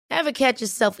Ever catch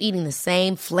yourself eating the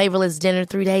same flavorless dinner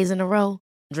 3 days in a row?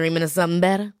 Dreaming of something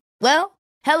better? Well,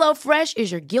 HelloFresh is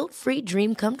your guilt-free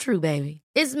dream come true, baby.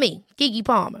 It's me, Keke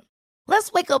Palmer. Let's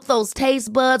wake up those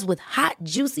taste buds with hot,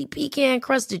 juicy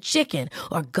pecan-crusted chicken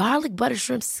or garlic butter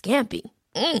shrimp scampi.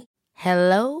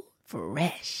 Hello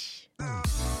Fresh.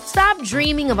 Stop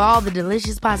dreaming of all the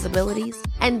delicious possibilities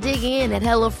and dig in at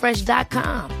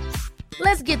HelloFresh.com.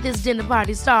 Let's get this dinner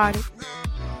party started.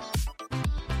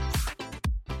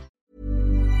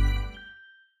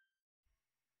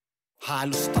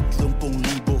 Halos 30,000,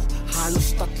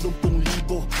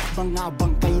 mga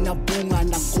bangkay na bunga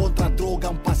ng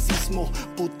kontra-drogang pasismo,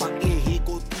 putang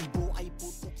ehekutibo ay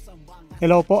putok sa mga...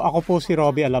 Hello po, ako po si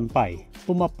Robbie Alampay,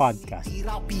 Puma Podcast.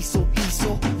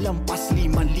 Piso-piso, lampas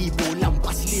 5,000,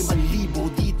 lampas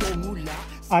 5,000 dito mula.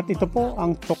 At ito po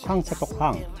ang Tukhang sa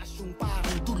Tukhang.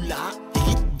 Parang dula,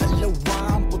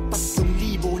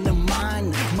 23,000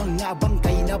 naman, mga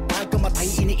bangkay na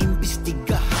pagkamatay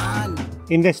iniimbestigahan.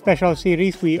 In this special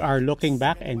series, we are looking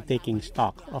back and taking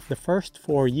stock of the first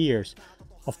 4 years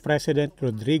of President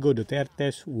Rodrigo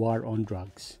Duterte's war on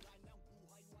drugs.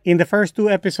 In the first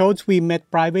 2 episodes, we met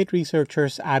private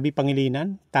researchers Abby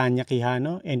Pangilinan, Tanya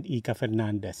Quijano, and Ika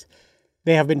Fernandez.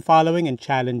 They have been following and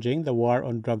challenging the war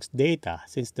on drugs data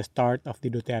since the start of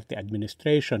the Duterte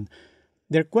administration.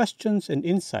 Their questions and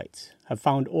insights have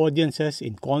found audiences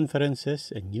in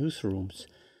conferences and newsrooms.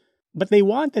 But they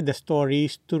wanted the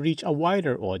stories to reach a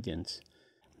wider audience.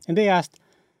 And they asked,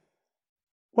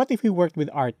 what if we worked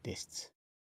with artists?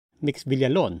 Mix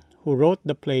Villalon, who wrote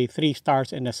the play 3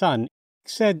 Stars and a Sun,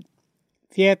 said,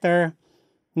 theater,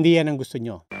 hindi yan ang gusto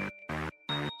nyo.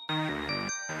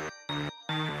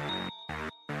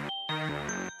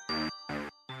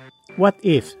 What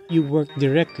if you worked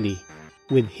directly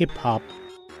with hip-hop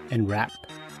and rap?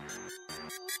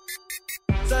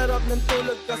 Sarap ng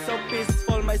tulog ka sa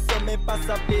peaceful. May sumi pa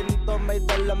sa pinto. May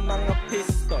dala mga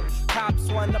pistol. Cops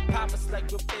wanna pop us like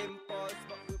your pimples.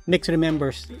 Nix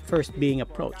remembers first being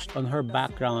approached on her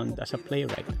background as a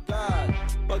playwright.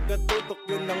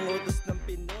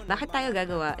 Bakit tayo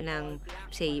gagawa ng,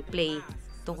 say, play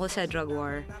tungkol sa drug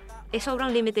war?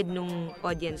 Sobrang limited nung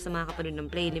audience na makakapanood ng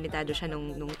play. Limitado siya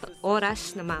nung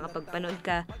oras na makakapagpanood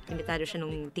ka. Limitado siya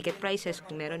nung ticket prices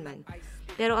kung meron man.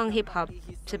 Pero ang hip-hop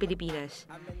sa Pilipinas,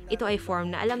 ito ay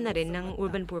form na alam na rin ng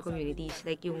urban poor communities.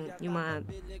 Like yung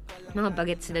mga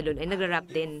bagets na doon ay nagra-rap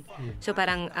din. So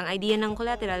parang ang idea ng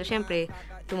Collateral, syempre,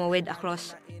 tumawid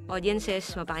across audiences,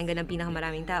 mapakinggan ng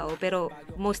pinakamaraming tao. Pero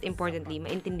most importantly,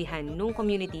 maintindihan nung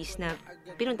communities na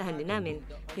pinuntahan din namin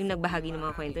yung nagbahagi ng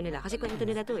mga kwento nila. Kasi kwento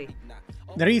nila to eh.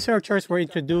 The researchers were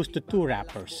introduced to 2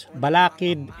 rappers,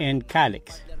 Balakid and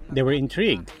Calix. They were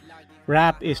intrigued.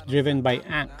 Rap is driven by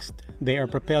angst. They are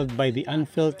propelled by the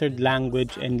unfiltered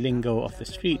language and lingo of the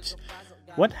streets.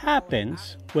 What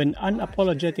happens when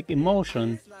unapologetic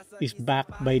emotion is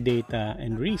backed by data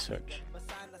and research?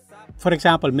 For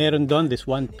example, meron doon this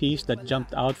one piece that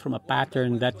jumped out from a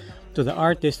pattern that to the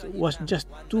artist was just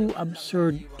too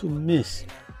absurd to miss.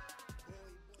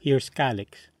 Here's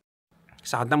Calix.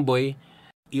 Sa Kantang Boy,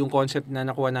 yung concept na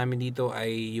nakuha namin dito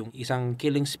ay yung isang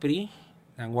killing spree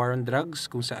ng war on drugs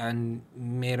kung saan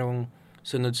merong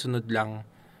sunod-sunod lang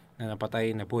na napatay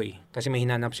na boy. Kasi may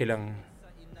hinanap silang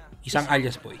isang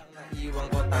alias boy.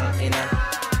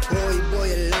 Hoy boy,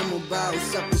 alam mo ba,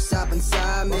 usap-usapan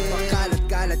sa amin.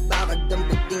 Kalat-kalat, bakit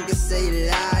damputin ka sa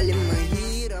ilalim,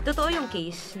 mahirap. Totoo yung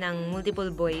case ng multiple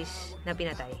boys na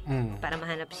pinatay para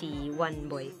mahanap si one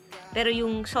boy. Pero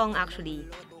yung song actually,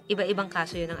 iba-ibang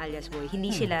kaso yun ng alias boy.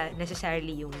 Hindi sila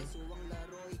necessarily yung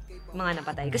mga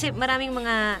napatay. Kasi maraming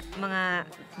mga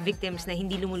victims na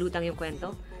hindi lumulutang yung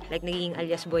kwento. Like, naging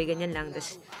alias boy, ganyan lang.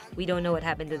 Tapos, we don't know what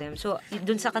happened to them. So,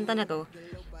 dun sa kanta na to,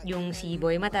 yung si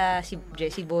Boy Mata, si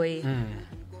Jesse Boy,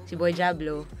 si Boy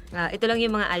Diablo, ito lang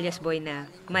yung mga alias boy na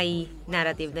may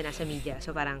narrative na nasa media.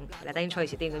 So, parang, wala tayong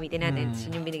choice. Ito yung gamitin natin. So,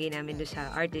 yung binigay namin dun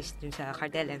sa artist, dun sa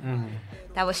Cartel M.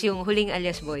 Tapos, yung huling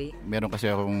alias boy. Meron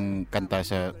kasi akong kanta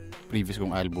sa previous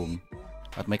kong album.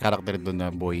 At may karakter doon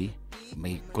na boy.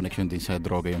 May connection din sa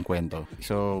droga yung kwento.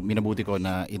 So, minabuti ko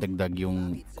na idagdag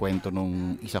yung kwento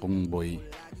nung isa kong boy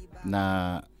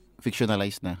na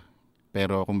fictionalized na.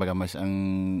 Pero, kumbaga, mas ang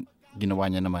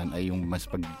ginawa niya naman ay yung mas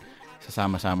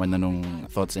pagsasama-sama na nung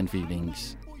thoughts and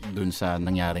feelings dun sa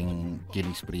nangyaring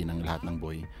killing spree ng lahat ng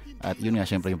boy. At yun nga,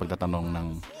 syempre, yung pagtatanong ng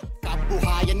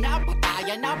Kabuhayan na,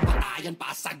 patayan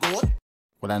pa sagot.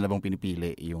 Wala na bang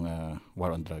pinipili yung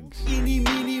war on drugs?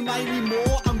 Iniminimay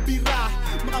mo ang bira,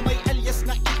 mga may alias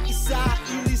na iisa,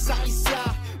 isa.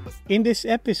 In this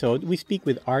episode, we speak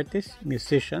with artists,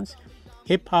 musicians,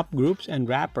 hip-hop groups, and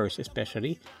rappers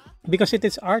especially, Because it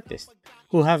is artists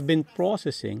who have been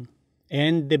processing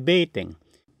and debating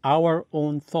our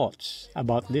own thoughts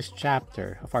about this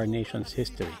chapter of our nation's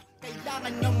history.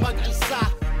 Kailangan niyang mag-alsa,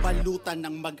 balutan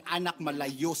ng mag-anak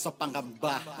malayo sa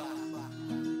pangamba.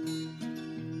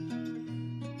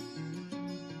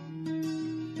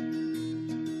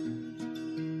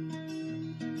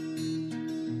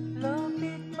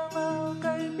 Lapit mga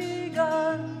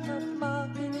kaibigan at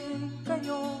makinig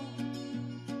kayo.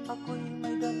 Ako'y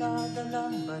may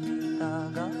dala-dalang balita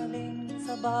galing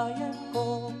sa bayan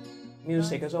ko.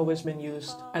 Music has always been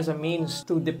used as a means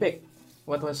to depict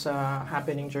what was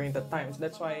happening during that time.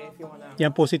 That's why if you wanna...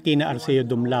 Yan po si Tina Arceo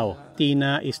Dumlao.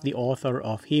 Tina is the author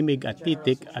of Himig at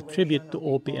Titik, a tribute to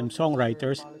OPM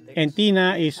songwriters. And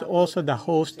Tina is also the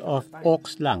host of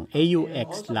Aux Lang,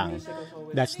 AUX Lang.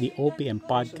 That's the OPM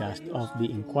podcast of The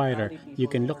Inquirer.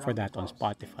 You can look for that on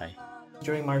Spotify.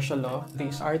 During martial law,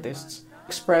 these artists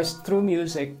expressed through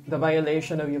music the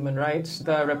violation of human rights,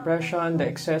 the repression, the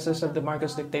excesses of the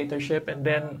Marcos dictatorship, and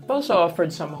then also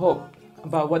offered some hope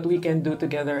about what we can do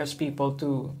together as people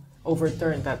to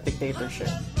overturn that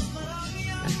dictatorship.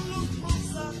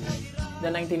 The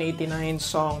 1989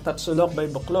 song Tatsulok by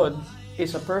Buklod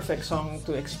is a perfect song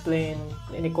to explain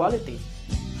inequality.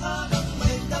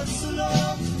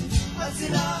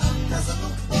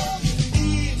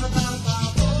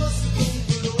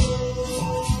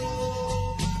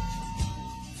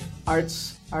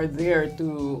 Arts are there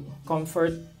to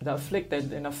comfort the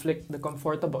afflicted and afflict the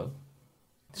comfortable.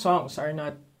 Songs are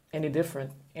not any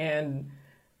different. And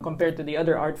compared to the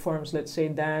other art forms, let's say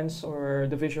dance or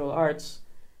the visual arts,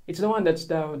 it's the one that's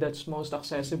most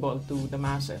accessible to the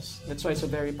masses. That's why it's a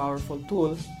very powerful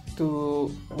tool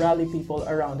to rally people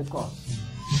around the cause.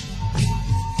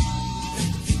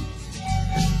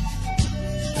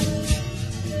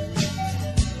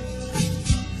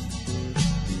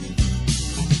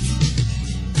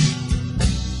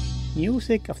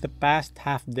 Music of the past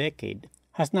half-decade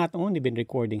has not only been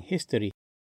recording history,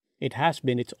 it has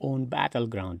been its own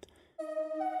battleground.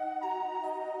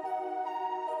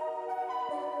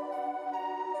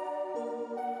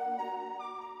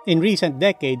 In recent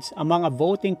decades, among a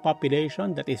voting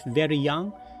population that is very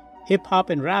young,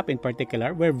 hip-hop and rap in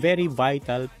particular were very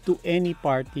vital to any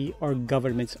party or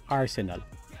government's arsenal.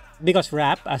 Because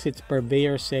rap, as its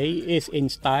purveyors say, is in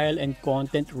style and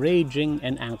content raging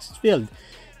and angst-filled,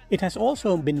 it has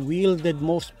also been wielded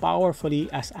most powerfully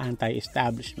as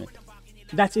anti-establishment.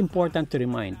 That's important to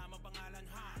remind.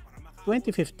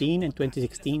 2015 and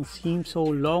 2016 seem so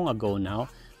long ago now,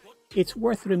 it's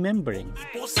worth remembering.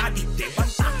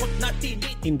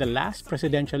 In the last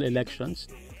presidential elections,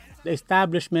 the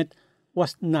establishment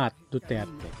was not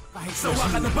Duterte. Sawa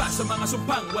ka na ba sa mga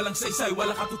sumpang walang saysay,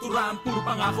 walang katuturan, puro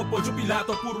pangako, Poncio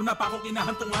Pilato, puro napako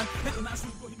kinahantungan.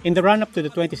 In the run-up to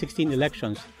the 2016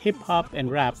 elections, hip-hop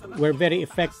and rap were very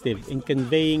effective in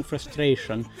conveying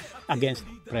frustration against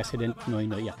President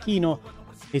Noynoy Aquino,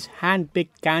 his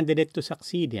hand-picked candidate to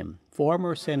succeed him,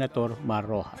 former Senator Mar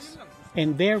Rojas,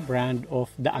 and their brand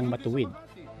of Daang Matuwid.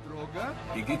 Droga,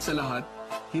 higit sa lahat,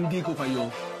 hindi ko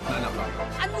kayo nanakaw.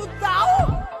 Ano daw?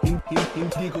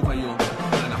 Hindi ko kayo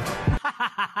nanakaw.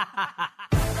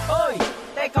 Oy,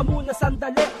 teka muna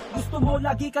sandali. Gusto mo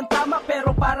lagi kang tama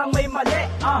pero parang may mali.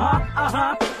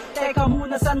 Aha. Teka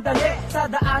muna sandali. Sa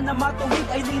daan na matuwid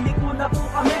ay liliko na po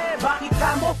kami. Bakit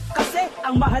kamo? Kasi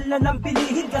ang mahal na ng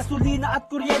bilihin, gasolina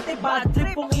at kuryente, bad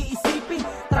trip kung iisipin.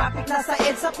 Traffic na sa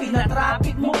EDSA,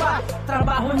 pinatraffic mo pa.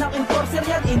 Trabaho ng enforcer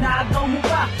yan, inaagaw mo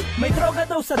pa. May droga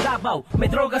daw sa Davao, may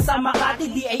droga sa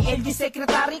Makati. DILG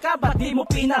secretary ka, ba't di mo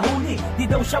pinahuli? Di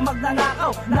daw siya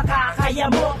magnanakaw, nakakaya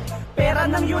mo. Pera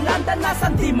ng Yolanda,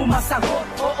 nasan di mo masagot?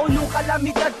 Oo, nung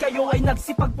kalamidad kayo ay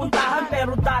nagsipagpuntahan,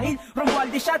 pero dahil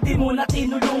Romualdez siya, di mo na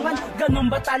tinulungan.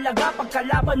 Ganun ba talaga?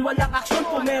 Pagkalaban walang aksyon,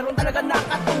 kung meron talaga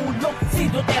nakatulong, si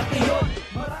Duterte yun.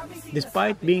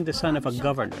 Despite being the son of a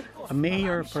governor, a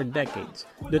mayor for decades,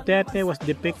 Duterte was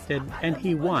depicted and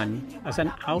he won as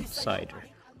an outsider.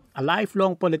 A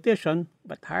lifelong politician,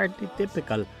 but hardly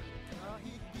typical.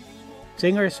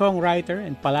 Singer-songwriter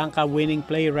and Palanca-winning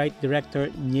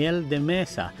playwright-director Niel de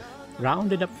Mesa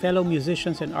rounded up fellow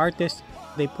musicians and artists.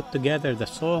 They put together the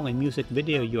song and music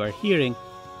video you are hearing,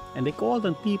 and they called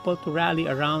on people to rally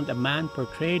around a man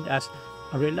portrayed as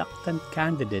a reluctant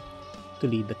candidate to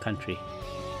lead the country.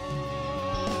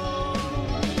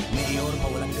 Mayor,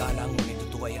 mawalang galang, ngunit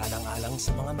ito ay alang-alang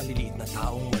sa mga maliliit na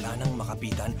taong wala nang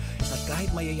makapitan. At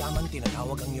kahit mayayaman,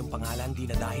 tinatawag ang iyong pangalan di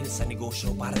na dahil sa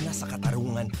negosyo para na sa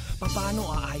katarungan. Paano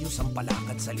aayos ang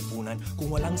palakad sa lipunan kung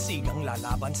walang sigang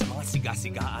lalaban sa mga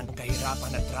sigasigaan?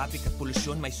 Kahirapan at traffic at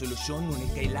polusyon may solusyon,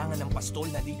 ngunit kailangan ng pastol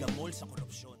na di gamol sa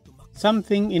korupsyon.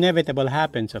 Something inevitable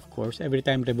happens, of course, every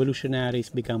time revolutionaries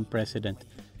become president.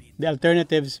 The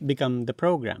alternatives become the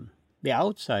program. The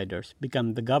outsiders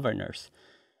become the governors.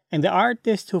 And the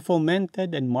artists who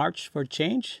fomented and marched for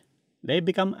change, they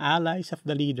become allies of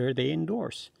the leader they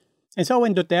endorse. And so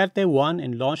when Duterte won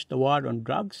and launched the war on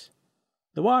drugs,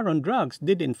 the war on drugs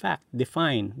did in fact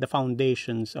define the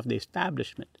foundations of the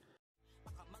establishment.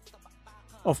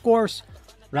 Of course,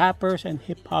 rappers and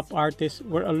hip-hop artists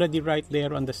were already right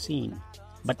there on the scene.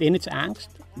 But in its angst,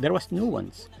 there was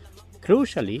nuance.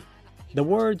 Crucially, the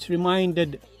words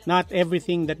reminded not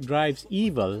everything that drives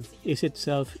evil is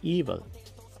itself evil.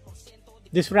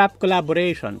 This rap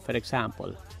collaboration, for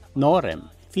example, Norem,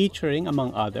 featuring,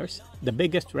 among others, the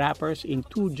biggest rappers in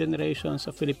 2 generations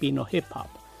of Filipino hip-hop,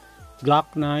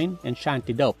 Glock 9 and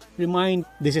Shanty Dope, remind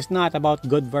this is not about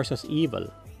good versus evil.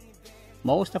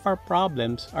 Most of our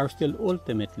problems are still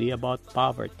ultimately about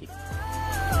poverty.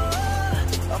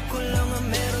 Ako lang ang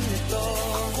meron nito.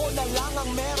 Ako na lang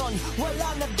ang meron. Wala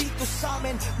na dito sa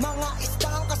amin. Mga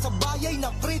istang kasabayay na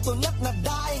prito na't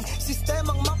nadaing.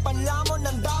 Sistemang mapanlamon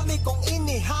ng dami kong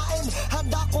inihain.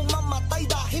 Handa kong mamatay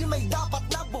dahil may dapat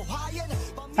na buhayin.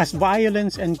 As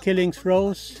violence and killings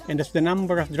rose, and as the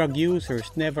number of drug users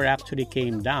never actually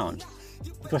came down,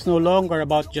 it was no longer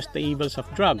about just the evils of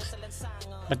drugs,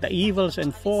 but the evils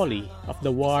and folly of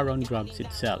the war on drugs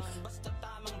itself.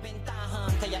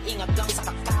 Kaya ingat lang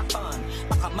sa kakapan,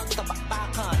 baka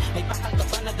magkabakbakan. May bakal ka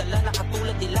pa na dala na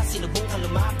katulad nila sinubukan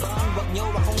lumaban. Huwag niyo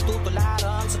akong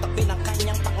tutularan sa tabi ng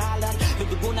kanyang pangalan.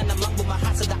 Ludugo na namang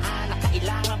bumaha sa daan na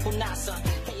kailangan punasan.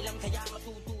 Kailan kaya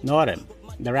matutunan? Norem,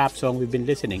 the rap song we've been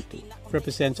listening to,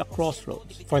 represents a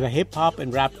crossroads for the hip-hop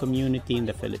and rap community in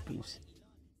the Philippines.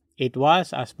 It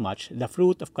was as much the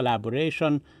fruit of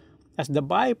collaboration as the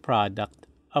byproduct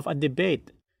of a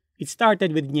debate. It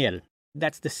started with Niel.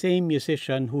 That's the same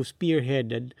musician who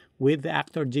spearheaded, with the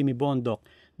actor Jimmy Bondoc,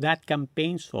 that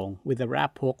campaign song with a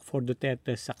rap hook for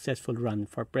Duterte's successful run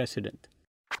for president.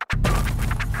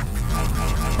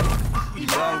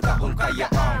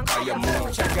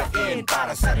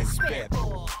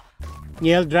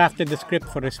 Niel drafted the script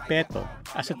for Respeto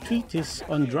as a treatise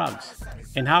on drugs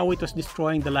and how it was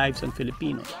destroying the lives of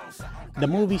Filipinos. The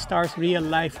movie stars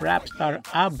real-life rap star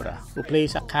Abra, who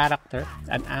plays a character,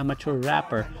 an amateur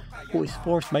rapper, who is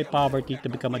forced by poverty to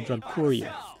become a drug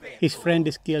courier. His friend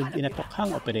is killed in a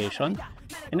Tokhang operation,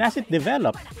 and as it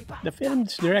developed, the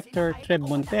film's director, Treb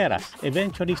Monteras,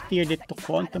 eventually steered it to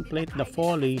contemplate the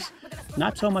follies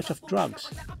not so much of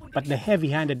drugs, but the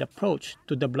heavy-handed approach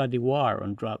to the bloody war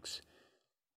on drugs.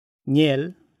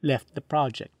 Niel left the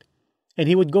project, and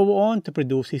he would go on to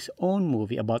produce his own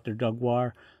movie about the drug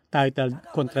war, titled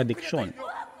Contradiction.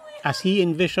 As he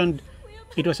envisioned,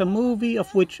 it was a movie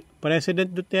of which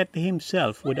President Duterte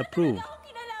himself would approve.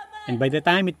 And by the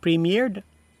time it premiered,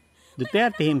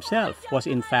 Duterte himself was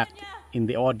in fact in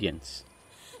the audience.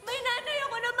 May nanay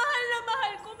ako na mahal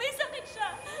ko. May sakit siya.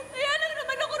 Kaya lang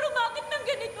naman ako rumakit ng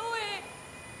ganito eh.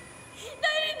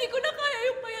 Dahil hindi ko na kaya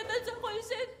yung bayatan sa call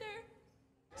center.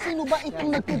 Sino ba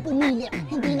itong nagpupumilit?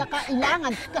 Hindi na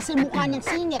kailangan kasi mukha niyang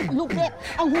singit, lupit,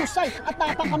 ang husay at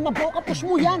tapang ang maboka, push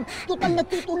mo yan. Total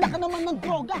nagtutulak ka naman ng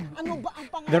droga. Ano ba ang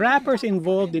pangalan? The rappers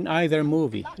involved in either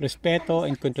movie, Respeto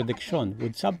and Contradiction,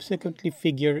 would subsequently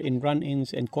figure in run-ins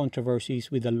and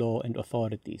controversies with the law and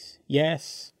authorities.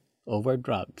 Yes, over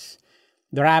drugs.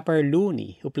 The rapper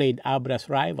Looney, who played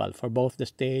Abra's rival for both the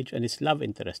stage and his love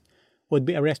interest, would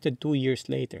be arrested 2 years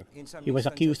later. He was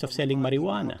accused of selling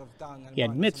marijuana. He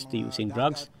admits to using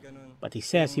drugs, but he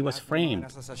says he was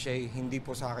framed.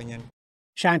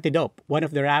 Shanty Dope, one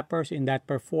of the rappers in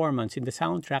that performance in the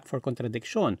soundtrack for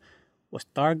Contradiction, was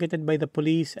targeted by the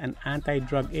police and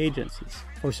anti-drug agencies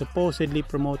for supposedly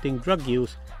promoting drug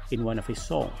use in one of his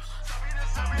songs.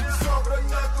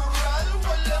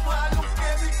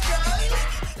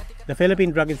 The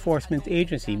Philippine Drug Enforcement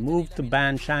Agency moved to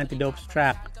ban Shanty Dope's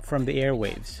track from the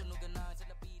airwaves.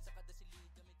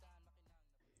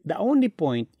 The only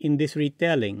point in this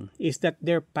retelling is that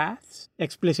their paths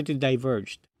explicitly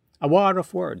diverged. A war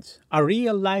of words, a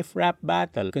real-life rap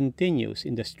battle continues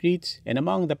in the streets and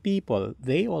among the people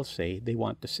they all say they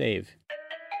want to save.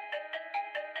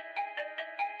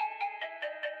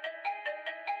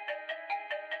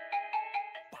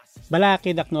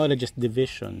 Balakid acknowledges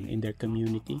division in their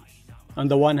community. On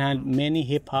the one hand, many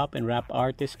hip-hop and rap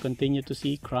artists continue to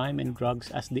see crime and drugs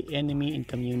as the enemy in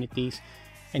communities,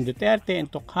 and Duterte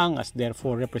and Tokhang as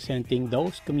therefore representing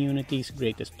those communities'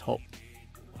 greatest hope.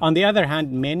 On the other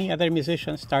hand, many other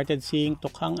musicians started seeing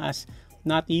Tokhang as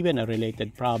not even a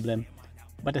related problem,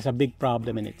 but as a big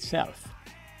problem in itself.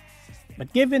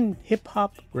 But given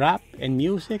hip-hop, rap, and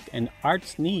music and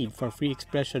art's need for free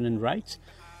expression and rights,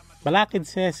 Balakid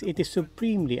says it is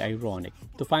supremely ironic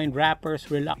to find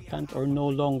rappers reluctant or no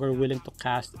longer willing to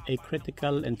cast a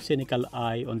critical and cynical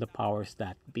eye on the powers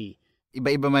that be.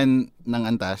 Iba-iba man ng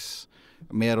antas,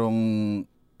 merong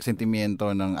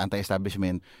sentimiento ng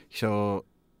anti-establishment. So,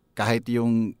 kahit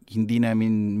yung hindi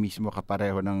namin mismo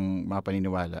kapareho ng mga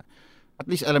paniniwala, at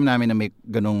least alam namin na may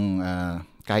ganong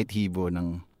kahit hibo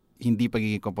ng hindi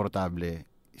pagiging komportable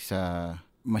sa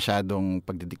masyadong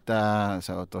pagdidikta,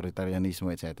 sa authoritarianismo,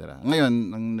 etc. Ngayon,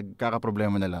 ang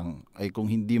nagkakaproblema na lang ay kung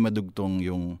hindi madugtong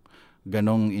yung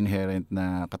ganong inherent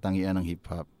na katangian ng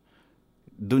hip-hop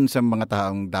dun sa mga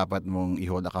taong dapat mong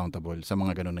i-hold accountable sa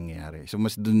mga ganon nangyayari. So,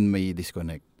 mas dun may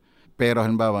disconnect. Pero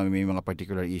halimbawa, may mga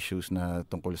particular issues na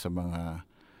tungkol sa mga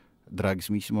drugs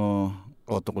mismo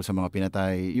o tungkol sa mga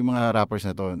pinatay. Yung mga rappers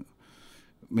na to,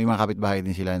 may mga kapitbahay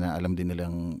din sila na alam din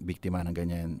nilang biktima ng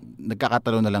ganyan.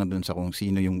 Nagkakatalo na lang dun sa kung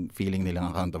sino yung feeling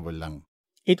nilang accountable lang.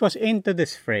 It was into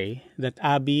this fray that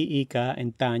Abby, Ika,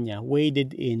 and Tanya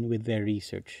waded in with their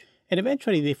research. And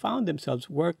eventually they found themselves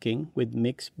working with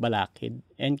Mix, Balakid,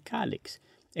 and Calix,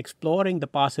 exploring the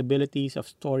possibilities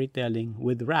of storytelling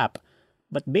with rap,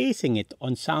 but basing it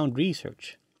on sound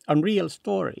research, on real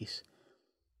stories.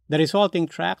 The resulting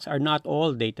tracks are not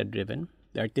all data-driven.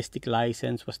 The artistic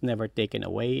license was never taken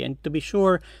away, and to be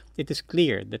sure, it is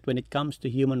clear that when it comes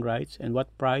to human rights and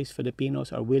what price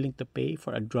Filipinos are willing to pay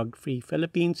for a drug-free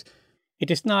Philippines,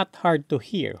 it is not hard to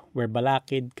hear where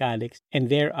Balakid, Calix, and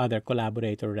their other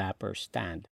collaborator rappers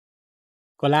stand.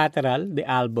 Collateral, the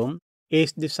album,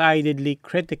 is decidedly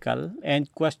critical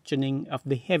and questioning of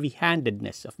the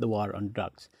heavy-handedness of the war on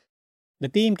drugs.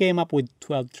 The team came up with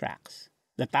 12 tracks.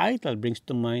 The title brings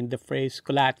to mind the phrase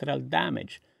collateral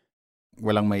damage.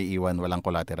 Walang may iwan, walang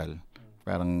collateral.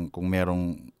 Parang kung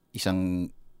merong isang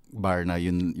bar na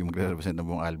yun yung magre-represent ng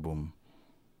buong album,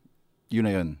 yun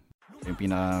na yun. Yung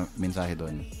pinaka-mensahe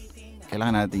doon.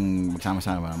 Kailangan nating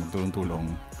magsama-sama, magtulong-tulong,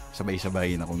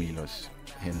 sabay-sabay na kumilos.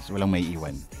 Hence, walang may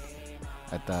iwan.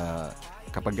 At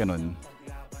kapag ganun,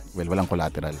 well, walang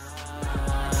collateral.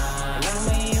 Walang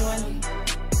may iwan,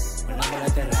 walang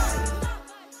collateral.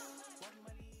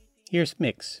 Here's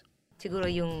Mix. Siguro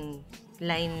yung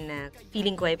line na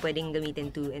feeling ko ay pwedeng gamitin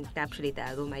to encapsulate the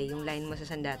album ay yung line mo sa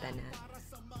Sandata na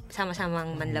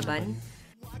sama-samang manlaban.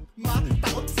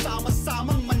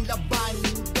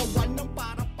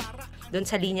 Doon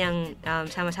sa linyang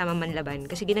sama-samang manlaban.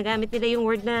 Kasi ginagamit nila yung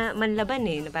word na manlaban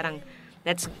na parang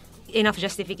that's enough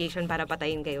justification para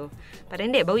patayin kayo. Para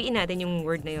hindi, bawiin natin yung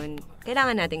word na yun.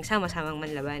 Kailangan nating sama-samang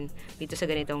manlaban dito sa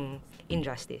ganitong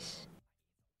injustice.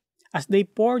 As they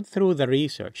poured through the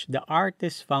research, the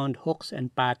artists found hooks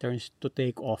and patterns to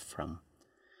take off from.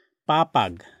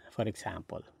 Papag, for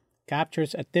example,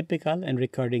 captures a typical and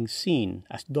recurring scene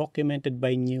as documented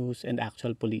by news and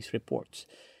actual police reports.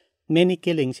 Many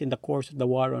killings in the course of the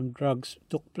war on drugs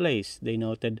took place, they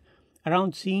noted,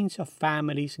 around scenes of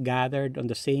families gathered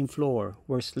on the same floor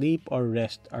where sleep or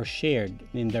rest are shared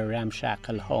in their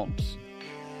ramshackle homes.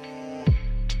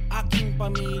 Aking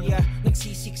pamilya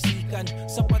nagsisiksikan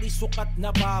sa parisukat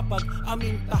na babag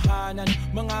aming tahanan,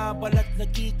 mga balat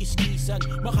nagkikiskisan,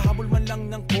 makahabol man lang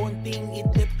ng konting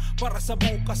itlip para sa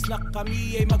bukas na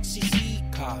kami ay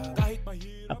magsisika.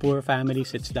 A poor family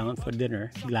sits down for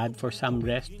dinner, glad for some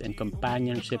rest and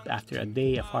companionship after a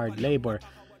day of hard labor,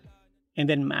 and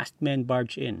then masked men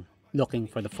barge in, looking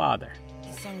for the father.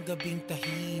 Isang gabing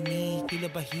tahimik,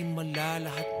 tila bahimala,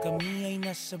 lahat kami ay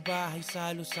nasa bahay,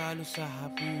 salo-salo sa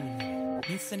hapunan.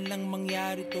 Minsan lang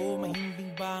mangyari to,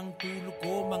 mahimbing ba ang tulog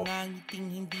ko, mga ngiting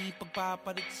hindi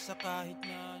pagpapalit sa kahit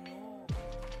na ano.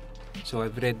 So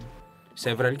I've read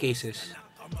several cases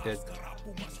that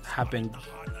happened,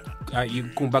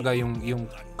 kumbaga yung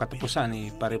katapusan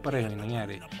pare-pareho yung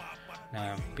nangyari,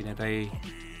 na pinatay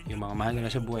yung mga mahal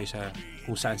nila sa buhay sa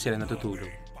kung saan sila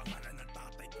natutulog.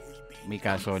 May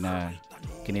kaso na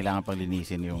kinailangan pang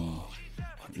linisin yung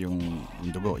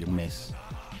dugo, yung mess,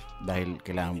 dahil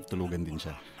kailangan tulugan din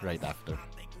siya right after.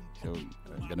 So,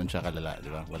 ganun siya kalala,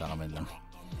 di ba? Wala ka man lang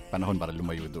panahon para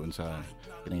lumayo doon sa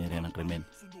pinangyarihan ng krimen.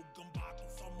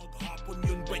 Hapon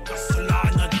yun ba'y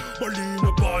kasalanan? Bali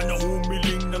na ba na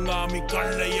humiling ng aming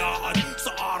kalayaan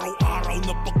sa araw-araw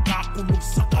na pagkakulog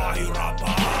sa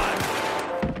kahirapan?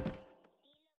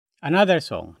 Another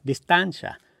song,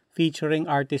 Distancia, featuring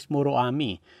artist Muro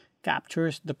Ami,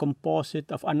 captures the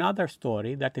composite of another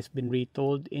story that has been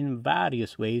retold in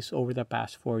various ways over the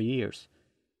past 4 years.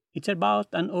 It's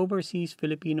about an overseas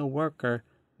Filipino worker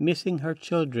missing her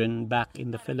children back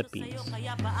in the Philippines.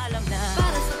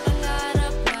 Para sa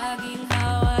pangarap, laging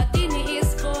hawa,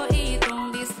 tiniis ko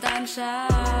itong distansya. siya.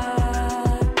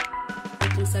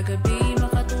 Kung sa gabi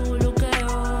makatulog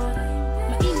kayo,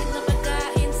 mainit na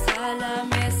pagkain sa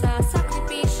lamesa,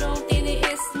 sakripisyong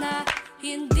tiniis na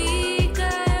hindi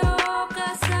kayo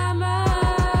kasama.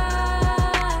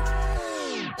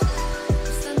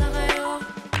 Gusto na kayo.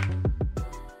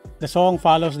 The song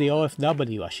follows the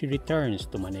OFW as she returns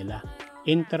to Manila,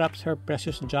 interrupts her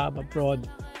precious job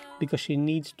abroad because she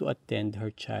needs to attend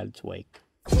her child's wake.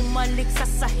 Umalik sa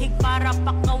sahig para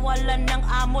pakawalan ng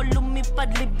amo,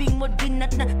 lumipad libing mo din at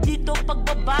na dito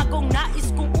pagbabagong nais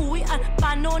kong uwian.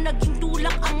 Paano naging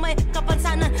tulak ang may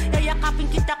kapansanan, yayakapin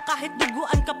kita kahit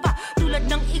duguan ka pa, tulad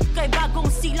ng ikay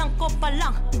bagong silang ko pa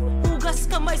lang. Hugas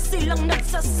kamay silang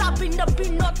nagsasabi na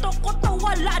binoto ko to,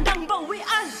 wala nang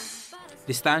bawian.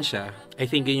 Distansya, I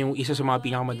think yun yung isa sa mga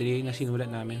pinakamadali na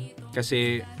sinulat namin.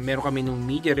 Kasi meron kami nung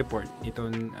media report,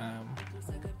 itong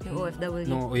yung OFW.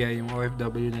 Yung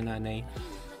OFW na nanay.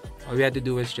 All we had to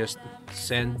do is just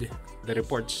send the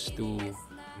reports to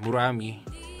Murami.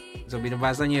 So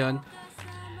binabasa niya yun.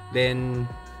 Then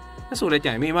nasulat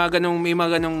niya. May mga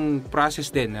ganong process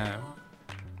din na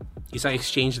isang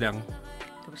exchange lang.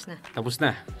 Tapos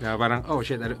na. Na parang, oh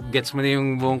shit, gets mo na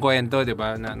yung buong kwento, di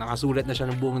ba? Na nakasulat na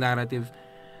siya ng buong narrative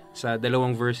sa 2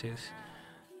 verses.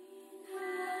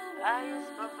 Ayos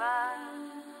pa ba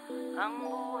ang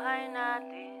buhay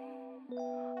natin?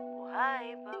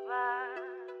 Buhay pa ba?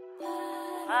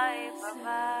 Buhay pa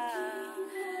ba?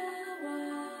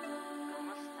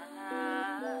 Kamusta na?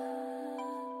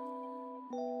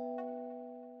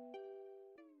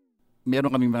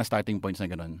 Meron kaming mga starting points na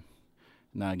gano'n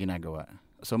na ginagawa.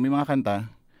 So may mga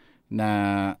kanta na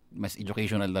mas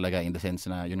educational talaga in the sense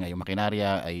na yun nga, yung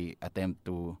makinarya ay attempt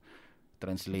to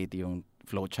translate yung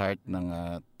flowchart ng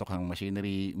tukhang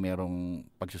machinery. Merong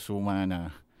pagsusuma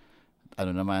na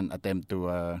attempt to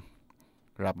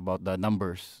rap about the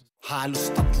numbers. Halos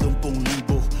 30,000,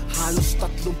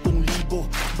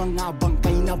 mga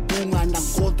bangkay na bunga ng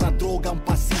kontra-drogang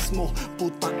pasismo.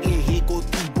 Putang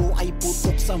ehekutibo ay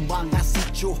putok sa mga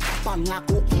sityo.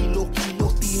 Pangako kilo-kilo,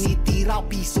 tinitira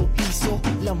piso-piso.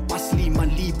 Lampas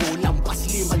 5,000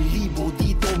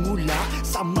 dito mula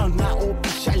sa mga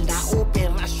opisyal na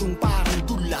operasyong parang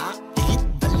dula. Higit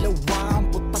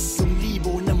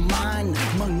 23,000 naman,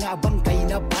 mga bangkay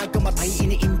na pagkamatay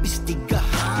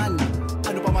iniimbestigahan.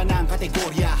 Ano pa man ang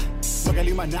kategorya,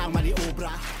 magaling man ang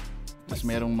maniobra. Mas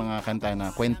merong mga kanta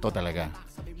na kwento talaga.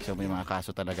 So may mga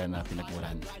kaso talaga na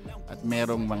pinagmulan. At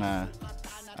merong mga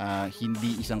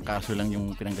hindi isang kaso lang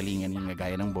yung pinanggalingan yung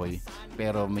gaya ng Boy,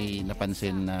 pero may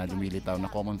napansin na lumilitaw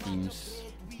na common themes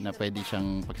na pwede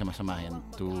siyang pagsamasamahin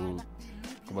to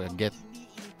get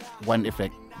one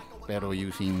effect pero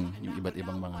using yung iba't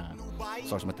ibang mga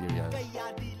source material.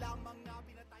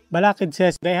 Balakid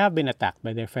says they have been attacked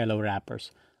by their fellow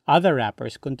rappers. Other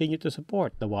rappers continue to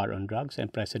support the war on drugs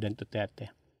and President Duterte.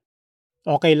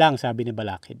 Okay lang, sabi ni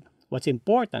Balakid. What's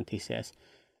important, he says,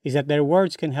 is that their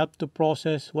words can help to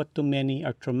process what to many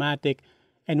are traumatic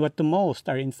and what to most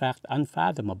are in fact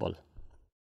unfathomable.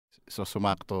 So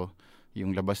sumakto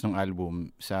yung labas ng album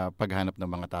sa paghanap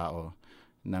ng mga tao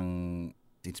ng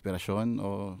inspirasyon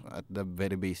o at the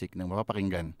very basic ng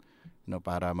mapapakinggan, no,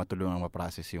 para matulungang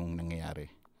ma-process yung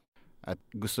nangyayari. At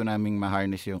gusto naming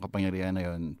ma-harness yung kapangyarihan na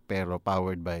yun pero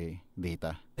powered by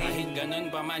data. Kahit ganun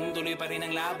pa man, tuloy pa rin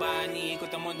ang laban. Iikot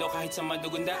ang mundo kahit sa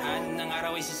madugundaan. Nang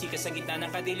araw ay sisikas sa gitna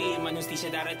ng kadiliman. Hustisya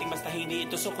darating basta hindi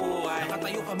ito sukuan.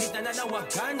 Nakatayo kami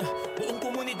nananawagan, buong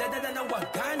komunidad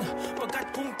nananawagan. Pagkat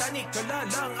kung tanik ka lang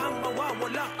ang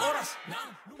mawawalang oras ng...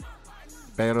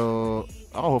 Pero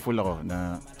ako hopeful ako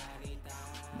na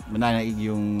mananaig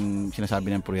yung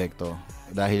sinasabi ng proyekto.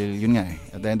 Dahil yun nga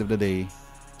at the end of the day,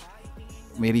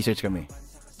 may research kami.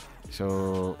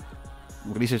 So,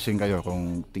 mag-research din kayo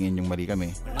kung tingin yung mali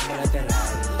kami.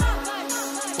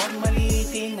 Huwag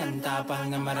malitin ang tapang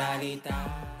na maralita.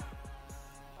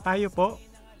 Tayo po,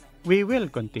 we will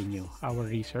continue our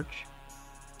research.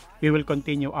 We will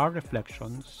continue our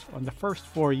reflections on the first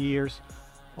 4 years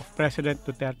of President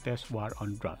Duterte's war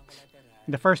on drugs.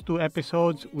 In the first 2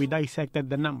 episodes, we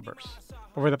dissected the numbers.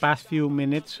 Over the past few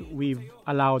minutes, we've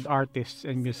allowed artists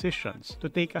and musicians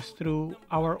to take us through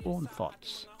our own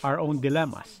thoughts, our own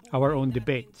dilemmas, our own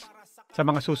debates. Sa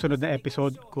mga susunod na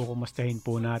episode, kukumustahin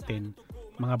po natin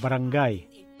mga barangay,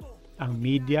 ang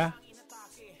media,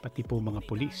 pati po mga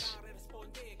pulis.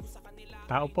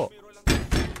 Tao po.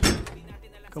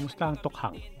 Kamusta ang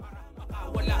tukhang?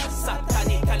 Wala sa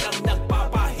tanika lang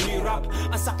nagpapahirap.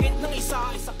 Ang sakit ng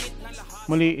isa ay sakit na lahat.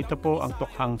 Muli, ito po ang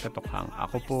Tukhang sa Tukhang.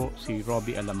 Ako po si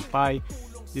Robbie Alampay,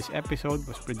 This episode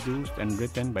was produced and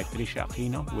written by Trisha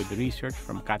Aquino with research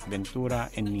from Kat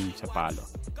Ventura and Nin Sapalo.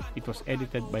 It was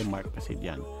edited by Mark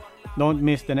Pasilian. Don't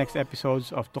miss the next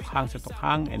episodes of Tukhang sa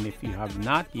Tukhang, and if you have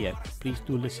not yet, please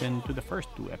do listen to the first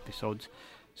 2 episodes.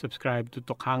 Subscribe to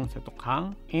Tukhang sa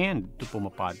Tukhang and to Puma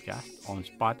Podcast on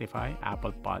Spotify,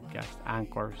 Apple Podcast,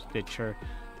 Anchor, Stitcher,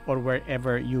 or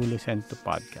wherever you listen to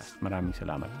podcasts. Maraming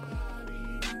salamat po.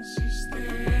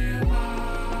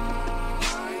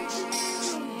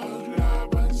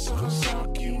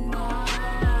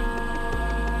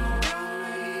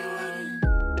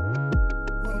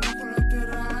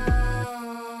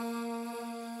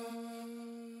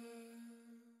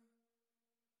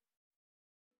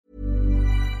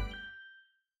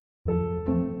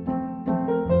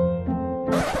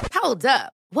 Hold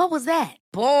up. What was that?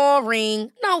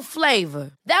 Boring. No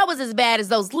flavor. That was as bad as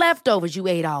those leftovers you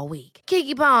ate all week.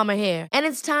 Keke Palmer here, and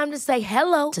it's time to say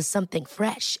hello to something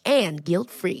fresh and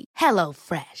guilt-free. Hello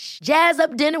Fresh. Jazz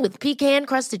up dinner with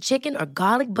pecan-crusted chicken or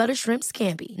garlic butter shrimp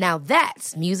scampi. Now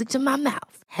that's music to my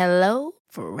mouth. Hello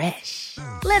Fresh.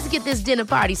 Let's get this dinner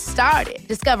party started.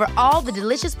 Discover all the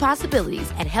delicious possibilities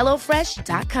at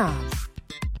HelloFresh.com.